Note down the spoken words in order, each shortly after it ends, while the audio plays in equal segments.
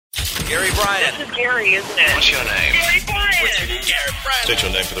Gary Bryan. This is Gary, isn't it? What's your name? Gary Bryan. Gary Bryan. State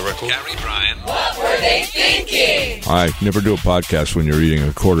your name for the record. Gary Bryan. What were they thinking? All right, never do a podcast when you're eating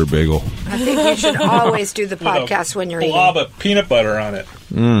a quarter bagel. I think you should always do the podcast when you're blob eating. of peanut butter on it.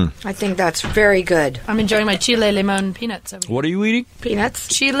 I think that's very good. I'm enjoying my chile limon peanuts over here. What are you eating? Peanuts?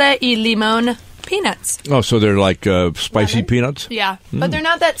 Chile y limon peanuts. Oh, so they're like spicy peanuts? Yeah, but they're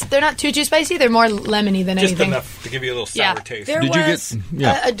not too spicy. They're more lemony than Just anything. enough to give you a little sour Yeah. taste. There Did you was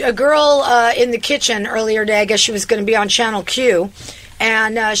get- a girl in the kitchen earlier today. I guess she was going to be on Channel Q.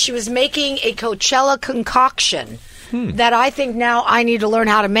 And she was making a Coachella concoction that I think now I need to learn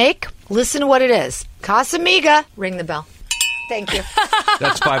how to make. Listen to what it is. Casamiga. Ring the bell. Thank you.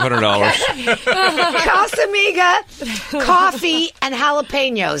 That's $500. Casamiga, coffee, and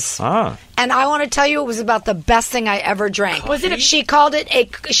jalapenos. Ah. And I want to tell you, it was about the best thing I ever drank. Was it a- She called it a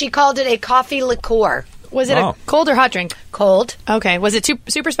coffee liqueur. Was it Oh. a cold or hot drink? Cold. Okay. Was it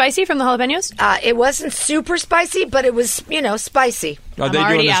super spicy from the jalapenos? It wasn't super spicy, but it was, spicy. Are I'm they doing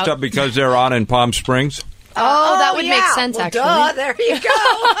already this out. stuff because they're on in Palm Springs? Oh, that would make yeah. sense, Well, actually. Duh, there you go.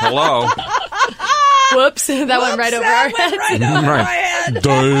 Hello. Whoops, that went right over our heads. Right over my head.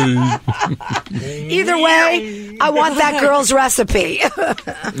 Either way, I want that girl's recipe.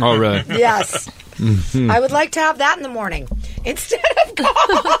 Oh, really? Yes. I would like to have that in the morning instead of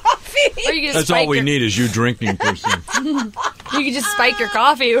coffee. Or you could That's all we need is you drinking, Kristen. You could just spike your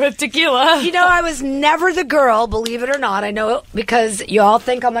coffee with tequila. I was never the girl, believe it or not. I know because you all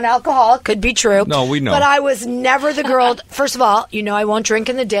think I'm an alcoholic. Could be true. No, we know. But I was never the girl. First of all, I won't drink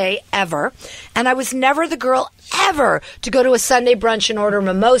in the day, ever. And I was never the girl ever to go to a Sunday brunch and order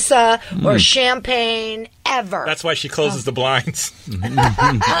mimosa or champagne, ever. That's why she closes the blinds.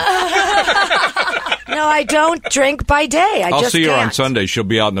 No, I don't drink by day. I'll just see her on can't. Sunday. She'll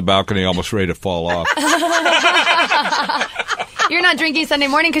be out in the balcony almost ready to fall off. You're not drinking Sunday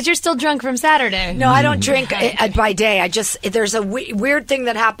morning because you're still drunk from Saturday. No, I don't drink by day. There's a weird thing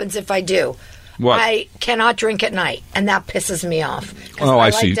that happens if I do. What? I cannot drink at night, and that pisses me off. 'Cause Oh, I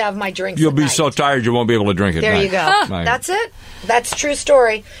like see. to have my drinks You'll at be night. so tired you won't be able to drink at There night. you go. Right. That's it. That's a true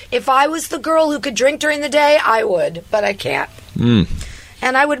story. If I was the girl who could drink during the day, I would, but I can't.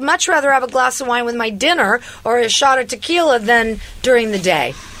 And I would much rather have a glass of wine with my dinner or a shot of tequila than during the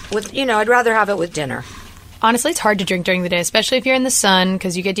day. I'd rather have it with dinner. Honestly, it's hard to drink during the day, especially if you're in the sun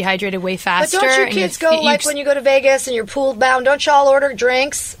because you get dehydrated way But faster. don't your and kids go, like when you go to Vegas and you're pool bound, don't y'all order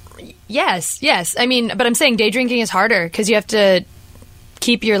drinks? Yes. I mean, but I'm saying day drinking is harder because you have to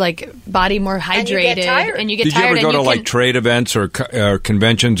keep your body more hydrated, you get tired. and you get Did you tired. ever go and to like trade events or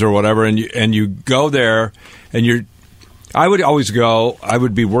conventions or whatever, and you go there and you're? I would always go. I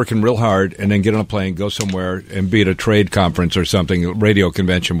would be working real hard and then get on a plane, go somewhere, and be at a trade conference or something, a radio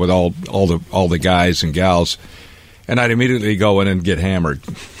convention with all the guys and gals, and I'd immediately go in and get hammered.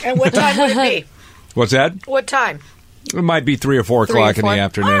 And what time would it be? What's that? What time? It might be 3 or 4 3 or o'clock in 4. the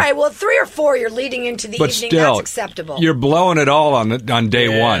afternoon. All right, well, 3 or 4, you're leading into the But evening. still, That's acceptable. you're blowing it all on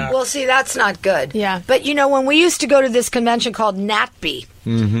day one. Well, see, that's not good. Yeah. But, when we used to go to this convention called NATB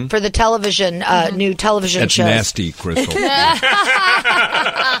for the television, new television That's shows. nasty, Crystal.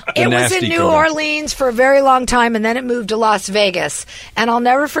 It was nasty in New coda. Orleans for a very long time, and then it moved to Las Vegas. And I'll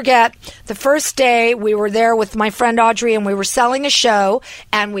never forget the first day we were there with my friend Audrey, and we were selling a show,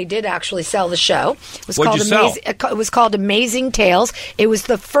 and we did actually sell the show. It was What'd you sell? It was called Amazing Tales. It was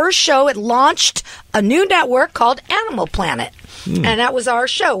the first show. It launched a new network called Animal Planet. And that was our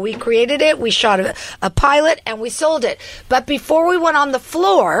show. We created it, we shot a pilot, and we sold it. But before we went on the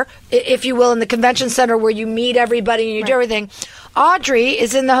floor, if you will, in the convention center where you meet everybody and you do everything, Audrey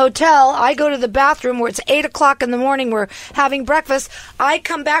is in the hotel. I go to the bathroom where it's 8 o'clock in the morning. We're having breakfast. I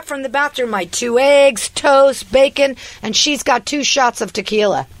come back from the bathroom, my 2 eggs, toast, bacon, and she's got 2 shots of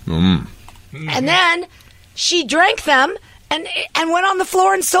tequila. And then she drank them and went on the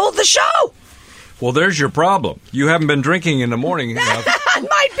floor and sold the show. Well, there's your problem. You haven't been drinking in the morning enough. That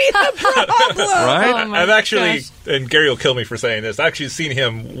might be the problem. Right? Oh, my I've actually, gosh. and Gary will kill me for saying this, I've actually seen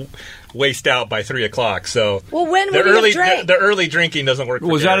him waste out by 3 o'clock. So Well, when the would he have early drank? the early drinking doesn't work. For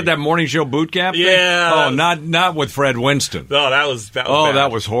Was that Gary. at that morning show boot camp thing? Yeah. Oh, not with Fred Winston. Oh, that was Oh, bad.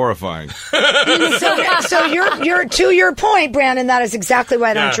 that was horrifying. So you're to your point, Brandon. That is exactly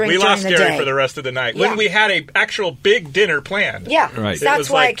why I don't drink we during lost the Gary day. for the rest of the night. Yeah. When we had a actual big dinner planned. Yeah, Right. It that's was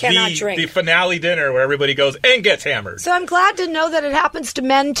why I like cannot drink. the finale dinner where everybody goes and gets hammered. So I'm glad to know that it happens to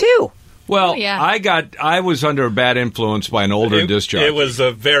men too. Well, Oh, yeah. I was under a bad influence by an older disc jockey. It was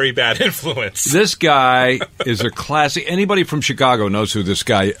a very bad influence. This guy is a classic. Anybody from Chicago knows who this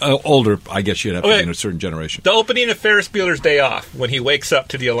guy. Older, I guess you'd have to be in a certain generation. The opening of Ferris Bueller's Day Off, when he wakes up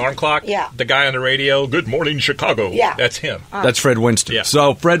to the alarm clock, Yeah. the guy on the radio, "Good morning, Chicago." Yeah. That's him. That's Fred Winston. Yeah.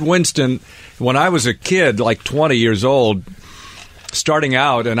 So Fred Winston, when I was a kid, like 20 years old, starting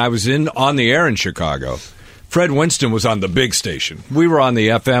out, and I was on the air in Chicago, Fred Winston was on the big station. We were on the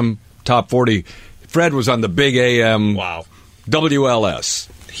FM Top 40. Fred was on the big AM Wow. WLS.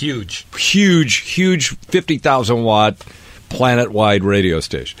 Huge. Huge 50,000 watt planet-wide radio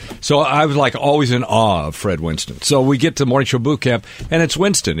station. So I was like always in awe of Fred Winston. So we get to Morning Show Boot Camp, and it's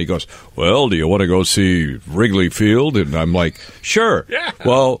Winston. He goes, "Well, do you want to go see Wrigley Field?" And I'm like, "Sure." Yeah.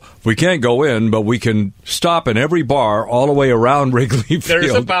 Well, we can't go in, but we can stop in every bar all the way around Wrigley Field.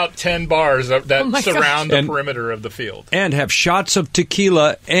 There's about 10 bars that my surround the And- perimeter of the field. and have shots of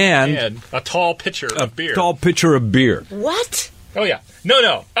tequila and And a tall pitcher a of beer. tall pitcher of beer. What? Oh, yeah.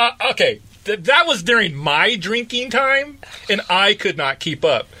 No. Okay. That was during my drinking time, and I could not keep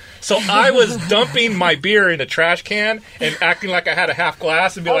up. So I was dumping my beer in a trash can and acting like I had a half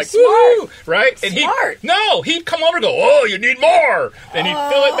glass and be like, smart. "Woo!" Right? And Smart. he'd come over and go, "Oh, you need more," and he'd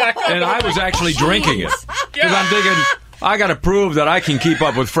fill it back up. And I was actually drinking it. Because Yeah. I'm thinking, I got to prove that I can keep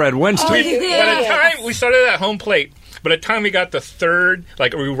up with Fred Winston. By the time we started at home plate, by the time we got the third,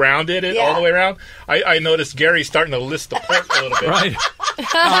 like we rounded it all the way around, I noticed Gary starting to list the pork a little bit. Right.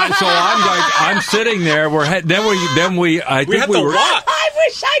 So I'm sitting there. I We think had we to were. walk. I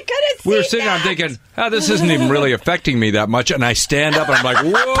wish I could have seen We were sitting there, I'm thinking, this isn't even really affecting me that much. And I stand up and I'm like,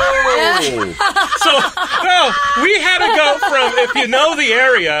 whoa. So, no, we had to go from, if you know the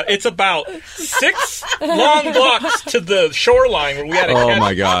area, it's about 6 long blocks to the shoreline where we had to Oh,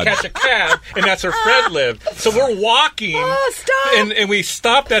 my God. catch a cab, and that's where Fred lived. So we're walking, Oh, stop. and we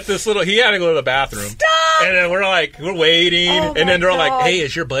stopped at this little, he had to go to the bathroom. Stop. And then we're waiting, Oh, and then they're my like, God. "Hey,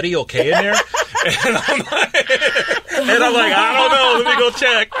 is your buddy okay in there?" And I'm like, "I don't know, let me go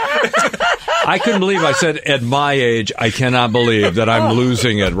check." I couldn't believe I said, at my age, I cannot believe that I'm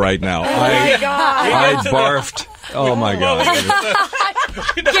losing it right now. Oh, my God. I barfed. Oh, my God.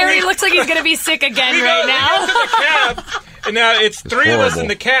 Gary looks like he's going to be sick again right now. We get to the cab, and now it's 3 of us horrible. in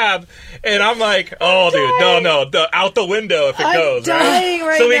the cab, and I'm like, "Oh, dude, no, out the window if it I'm goes." dying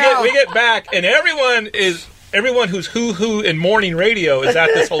right so we now. get back, and everyone who's who in morning radio is at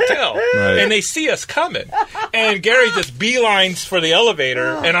this hotel, Right. and they see us coming, and Gary just beelines for the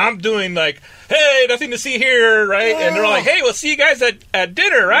elevator, and I'm doing like, "Hey, nothing to see here," right? And they're like, "Hey, we'll see you guys at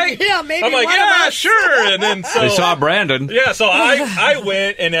dinner, right?" Yeah, maybe I'm like, one of "Yeah, us." sure." And then so They saw Brandon. yeah, so I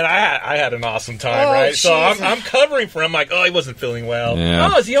went, and then I had an awesome time, Oh, right? So jeez. I'm covering for him, like, "Oh, he wasn't feeling well.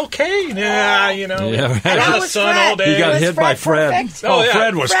 Yeah. Oh, is he okay? Yeah, Yeah. Out How the was sun Fred? all day. He got Was hit by Fred Fred. perfect? Oh, Oh, yeah.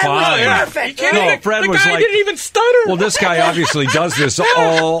 Fred was Fred was fine. Yeah, perfect. you can't No, even, Fred the was guy like- didn't even stutter. Well, this guy obviously does this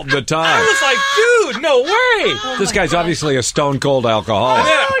all the I time. was like, "Dude, no way." This guy's obviously a stone cold alcoholic.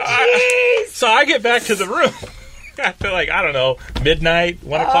 Yeah, Oh, jeez. so I get back to the room after, like, I don't know, midnight,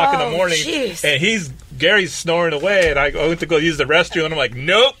 1 o'clock in the morning, jeez. and Gary's snoring away, and I went to go use the restroom, and I'm like,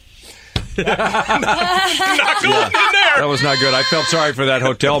 "Nope." Not going in That there. was not good. I felt sorry for that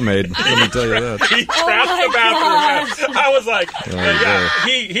hotel maid. Let me tell you that. He trapped the bathroom. I was like, yeah,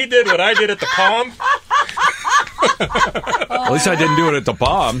 he did what I did at the Palm. At least I didn't do it at the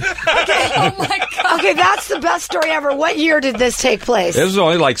Palm. Oh my God. Okay, that's the best story ever. What year did this take place? This was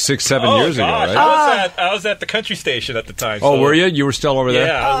only like 6-7 years ago, gosh, right? I was at the country station at the time. Oh, so- were you? You were still over there?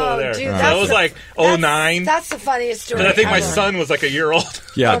 Yeah, I was over there. dude, So that's it was the- like That's- 09. That's the funniest story. Because I think my ever. son was like a year old.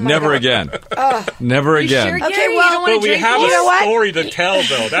 Yeah, Oh, my never God. again. Never again. Sure, Okay, Gary, well- you don't want But to we drink have You know a what? story to tell,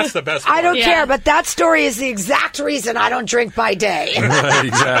 though. That's the best part. I don't Yeah. care, but that story is the exact reason I don't drink by day. Right,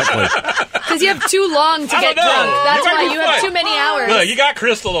 exactly. Because you have too long to I get don't know. drunk. That's You might why be you have fine. too many hours. Look, you got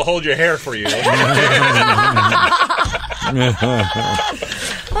Crystal to hold your hair for you.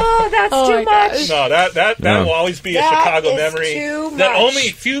 Oh, that's Oh, too my much. No, that No. will always be a That Chicago is memory. too That much. only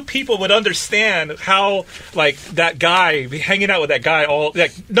few people would understand how, like, that guy, hanging out with that guy,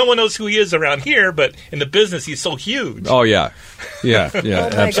 no one knows who he is around here, but in the business, he's so huge. Oh, yeah. Yeah, Oh my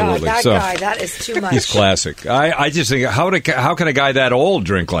absolutely. God, that So guy, that is too much. he's classic. I just think, how can a guy that old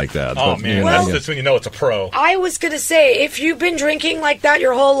drink like that? Oh, But, man, you know, that's yeah. just when you know it's a pro. I was going to say, if you've been drinking like that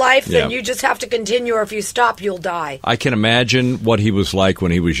your whole life, then Yeah. you just have to continue, or if you stop, you'll die. I can imagine what he was like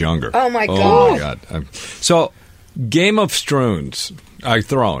when he was younger. Oh, my Oh, God. my God. So, Game of Thrones.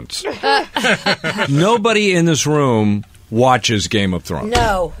 Nobody in this room watches Game of Thrones.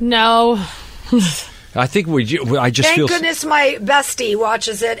 No. No. I think I just Thank feel... goodness my bestie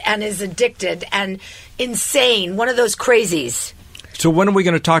watches it and is addicted and insane. One of those crazies. So when are we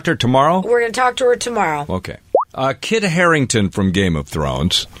going to talk to her tomorrow? We're going to talk to her tomorrow. Okay. Kit Harington from Game of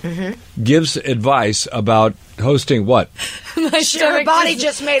Thrones gives advice about hosting what? My Her stomach body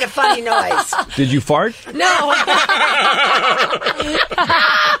just made a funny noise. Did you fart? No.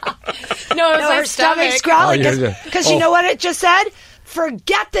 No, it was No, my her stomach's stomach. growling Oh, yeah. because you know what it just said?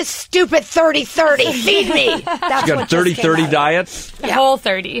 Forget this stupid 30-30. Feed me. That's You what got just 30-30 came out. diet? Yeah. Whole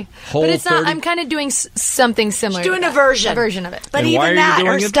 30. Whole but it's not. 30? I'm kind of doing something similar. She's doing to a that. version. A version of it. But And why are even you that,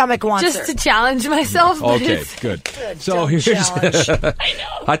 doing her it? stomach wants Just her. to challenge myself. but Okay, it's- good. So Don't here's. challenge.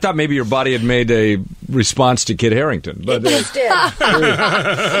 I thought maybe your body had made a response to Kit Harington, but It just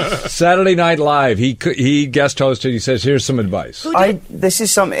did. Saturday Night Live, he guest hosted. He says, "Here's some advice." This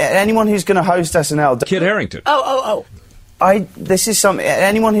is something. Anyone who's going to host SNL. Kit Harington. Oh. This is something.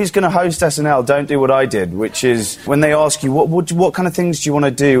 Anyone who's going to host SNL, don't do what I did, which is when they ask you what kind of things do you want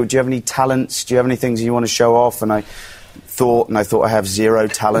to do? Do you have any talents? Do you have any things you want to show off? And I thought I have zero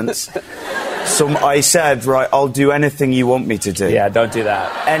talents. So I said, right, I'll do anything you want me to do. Yeah, don't do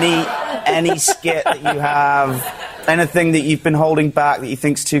that. Any skit that you have, anything that you've been holding back that you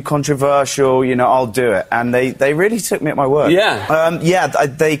think's too controversial, I'll do it. And they really took me at my word. Yeah.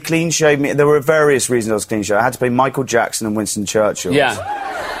 They clean shaved me. There were various reasons I was clean shaved. I had to play Michael Jackson and Winston Churchill. Yeah.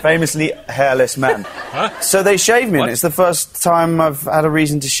 Famously hairless men. So they shaved me, and it's the first time I've had a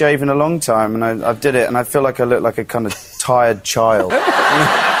reason to shave in a long time, and I did it, and I feel like I look like a kind of tired child.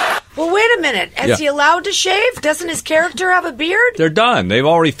 Well, wait a minute. Is he allowed to shave? Doesn't his character have a beard? They're done. They've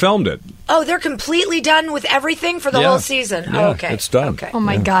already filmed it. Oh, they're completely done with everything for the Yeah. whole season. Yeah, Oh, okay. it's done. Okay. Oh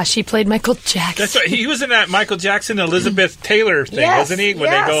my gosh, he played Michael Jackson. That's right. He was in that Michael Jackson Elizabeth Taylor thing, Yes, wasn't he?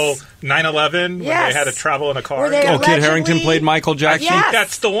 When yes. they go 9/11, when Yes. they had to travel in a car. Were they Oh, Kit allegedly- Harington played Michael Jackson? Yes.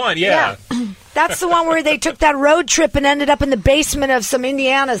 That's the one. Yeah. That's the one where they took that road trip and ended up in the basement of some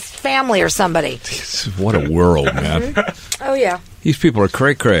Indiana's family or somebody. What a world, man. Oh, yeah. These people are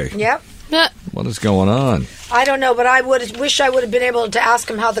cray-cray. Yep. What is going on? I don't know, but I wish I would have been able to ask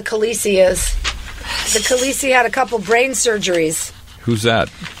him how the Khaleesi is. The Khaleesi had a couple brain surgeries. Who's that?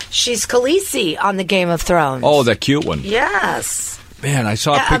 She's Khaleesi on the Game of Thrones. Oh, that cute one. Yes. Man, I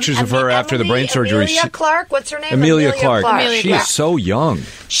saw pictures of her after the brain surgery. Emilia Clarke? What's her name? Emilia Clarke. Emilia She Clarke. is so young.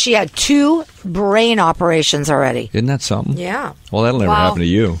 She had 2 brain operations already. Isn't that something? Yeah. Well, that'll never Wow. happen to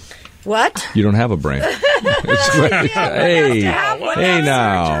you. What? You don't have a brain. Hey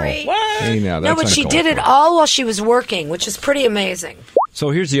now. Surgery. Hey now. No, but That's she uncalled did it for. all while she was working, which is pretty amazing. So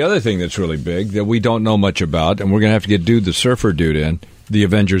here's the other thing that's really big that we don't know much about, and we're going to have to get Dude the Surfer dude in, the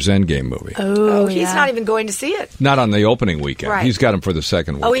Avengers Endgame movie. Oh, he's not even going to see it. Not on the opening weekend. Right. He's got him for the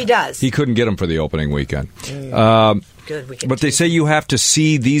second weekend. Oh, he does? He couldn't get him for the opening weekend. Good. We can But they say you have to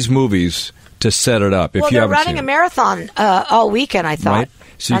see these movies to set it up. If well, you they're haven't running seen a it. marathon all weekend, I thought. Right?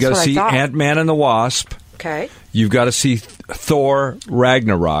 So you That's got to what I see thought. Ant-Man and the Wasp. Okay. You've got to see Thor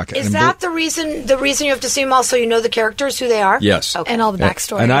Ragnarok. Is And that the reason? The reason you have to see them all so you know the characters, who they are? Yes. Okay. And all the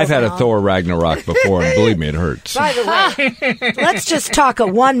backstory. And I've had a overall. Thor Ragnarok before, and believe me, it hurts. By the way, let's just talk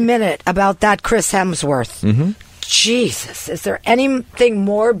 1 minute about that Chris Hemsworth. Mm-hmm. Jesus, is there anything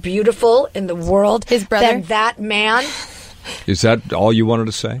more beautiful in the world His brother? than that man? Is that all you wanted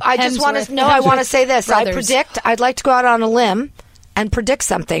to say? I just want Hemsworth. to know. I want to say this. I Brothers. predict. I'd like to go out on a limb and predict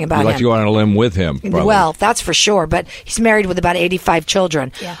something about You'd him. like to go on a limb with him, probably. Well, that's for sure. But he's married with about 85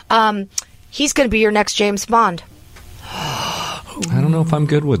 children. Yeah. He's going to be your next James Bond. I don't know if I'm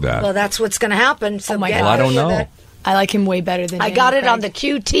good with that. Well, that's what's going to happen. So Oh my get God. Well, I don't ready with know. it. I like him way better than I Daniel got it Craig. on the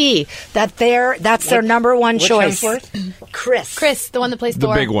QT that that's their number one Which choice. Hemsworth? Chris, the one that plays The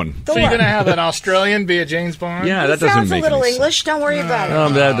Thor. big one. So you're going to have an Australian be a James Bond? Yeah, He that doesn't sounds make a little any English. Don't worry about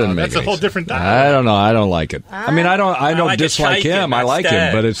it. That doesn't make That's a any whole sense. different dialogue. I don't know. I don't like it. I mean, I don't like a dislike Chaikin, him. I that's like him,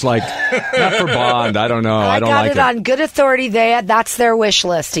 dead. but it's like not for Bond. I don't know. I don't got like it on good authority. That's their wish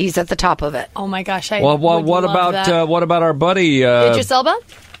list. He's at the top of it. Oh my gosh! I Well, would what love about that. what about our buddy? Idris Elba?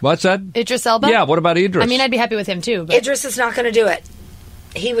 What's that? Idris Elba? Yeah. What about Idris? I mean, I'd be happy with him too. But Idris is not going to do it.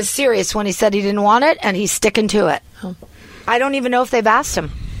 He was serious when he said he didn't want it, and he's sticking to it. Oh. I don't even know if they've asked him.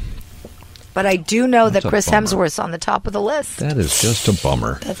 But I do know That's that a Chris bummer. Hemsworth's on the top of the list. that is just a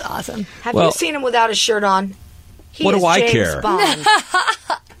bummer. that's awesome. Have Well- you seen him without a shirt on? He What is do I James care? Bond.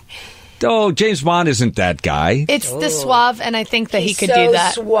 Oh, James Bond isn't that guy. It's the suave, and I think that he He's could so do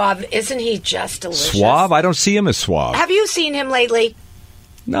that. suave. Isn't he just delicious? Suave? I don't see him as suave. Have you seen him lately?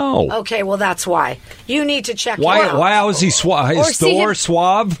 No. Okay, well, that's why. You need to check Why? him out. Why? How is he suave? Or Is see Thor him-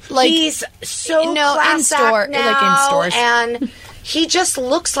 suave? Like He's so no, in class store, act now, like in stores. and He just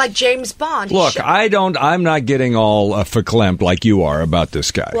looks like James Bond. Look, I'm not getting all verklempt like you are about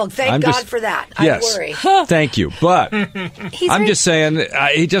this guy. Well, thank God for that. Yes, I worry. thank you. But I'm just saying,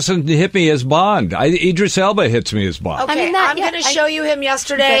 he doesn't hit me as Bond. Idris Elba hits me as Bond. Okay, I'm going to show you him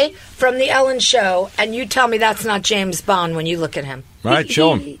yesterday from the Ellen Show, and you tell me that's not James Bond when you look at him. All right,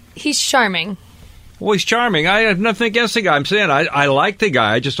 show him. He's charming. Well, he's charming. I have nothing against the guy. I'm saying I like the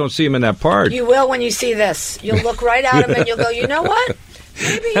guy. I just don't see him in that part. You will when you see this. You'll look right at him and you'll go, you know what?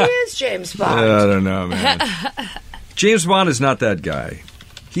 Maybe he is James Bond. I don't know, man. James Bond is not that guy.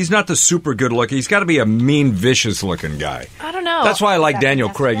 He's not the super good looking. He's got to be a mean, vicious looking guy. I don't know. That's why I like Daniel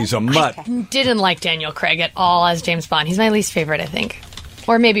Craig. He's a mutt. Didn't like Daniel Craig at all as James Bond. He's my least favorite, I think.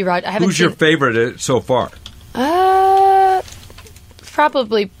 Or maybe Roger. Who's your favorite so far?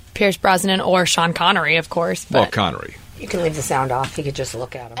 Probably Pierce Brosnan or Sean Connery, of course. Well, Connery. You can leave the sound off. You could just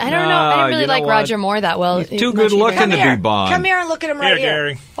look at him. I don't know. I didn't really like Roger Moore that well. He's too good looking to be Bond. Come here and look at him right here.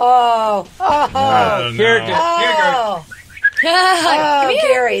 Gary. Oh,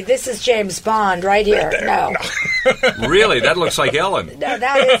 Gary, this is James Bond right here. No. Really? That looks like Ellen. No,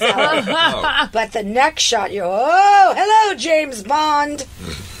 that is Ellen. But the next shot, hello, James Bond.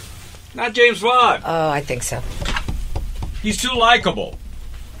 Not James Bond. Oh, I think so. He's too likable.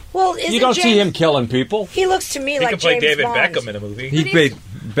 Well, you don't see him killing people. He looks to me like James Bond. He can play David Bond. Beckham in a movie. He played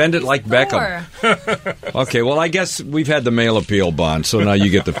Bend It Like Beckham. Okay, well, I guess we've had the male appeal, Bond, so now you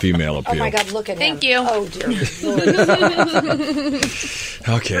get the female appeal. Oh, my God, look at him. Thank you. Oh, dear Lord.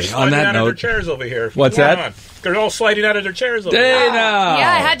 Okay, on that out note. of their chairs over here. What's that? They're all sliding out of their chairs over here. Dana!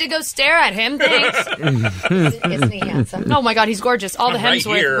 Yeah, I had to go stare at him. Thanks. Isn't he handsome? Oh, my God, he's gorgeous. All the Right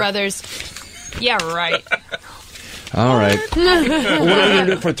Hemsworth here. brothers. Yeah, right. All right. Well, what are we going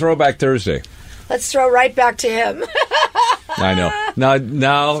to do for Throwback Thursday? Let's throw right back to him. I know. Now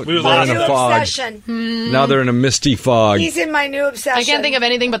they're lost in New a fog. obsession. Now they're in a misty fog. He's in my new obsession. I can't think of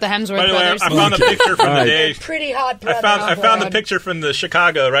anything but the Hemsworth By the way, brothers. I found a picture from the day. Pretty hot brother. I found the picture from the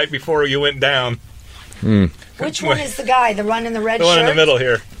Chicago right before you went down. Which one is the guy? The one in the red The shirt? one in the middle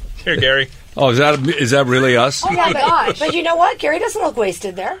here. Here, Gary. Oh, is that really us? Oh my God! But you know what? Gary doesn't look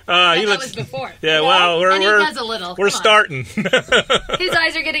wasted there. He looks. before. Yeah, well, And he does a little. we're Come on. starting. His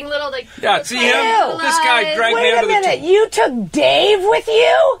eyes are getting little. Like Yeah, see him? Ew. This guy dragged me Wait a under the minute! You took Dave with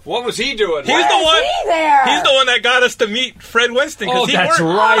you? What was he doing? He's Why the is one. he there? He's the one that got us to meet Fred Winston. 'Cause Oh, he that's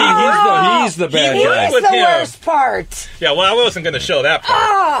worked- right. He's the bad He guy. worked He's with the him. worst part. Yeah, well, I wasn't going to show that part.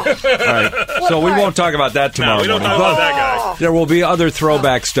 Oh, All right. So we won't talk about that tomorrow No, we don't morning. talk about but that guy. there will be other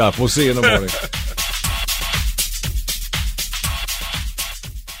throwback stuff. We'll see you in the morning.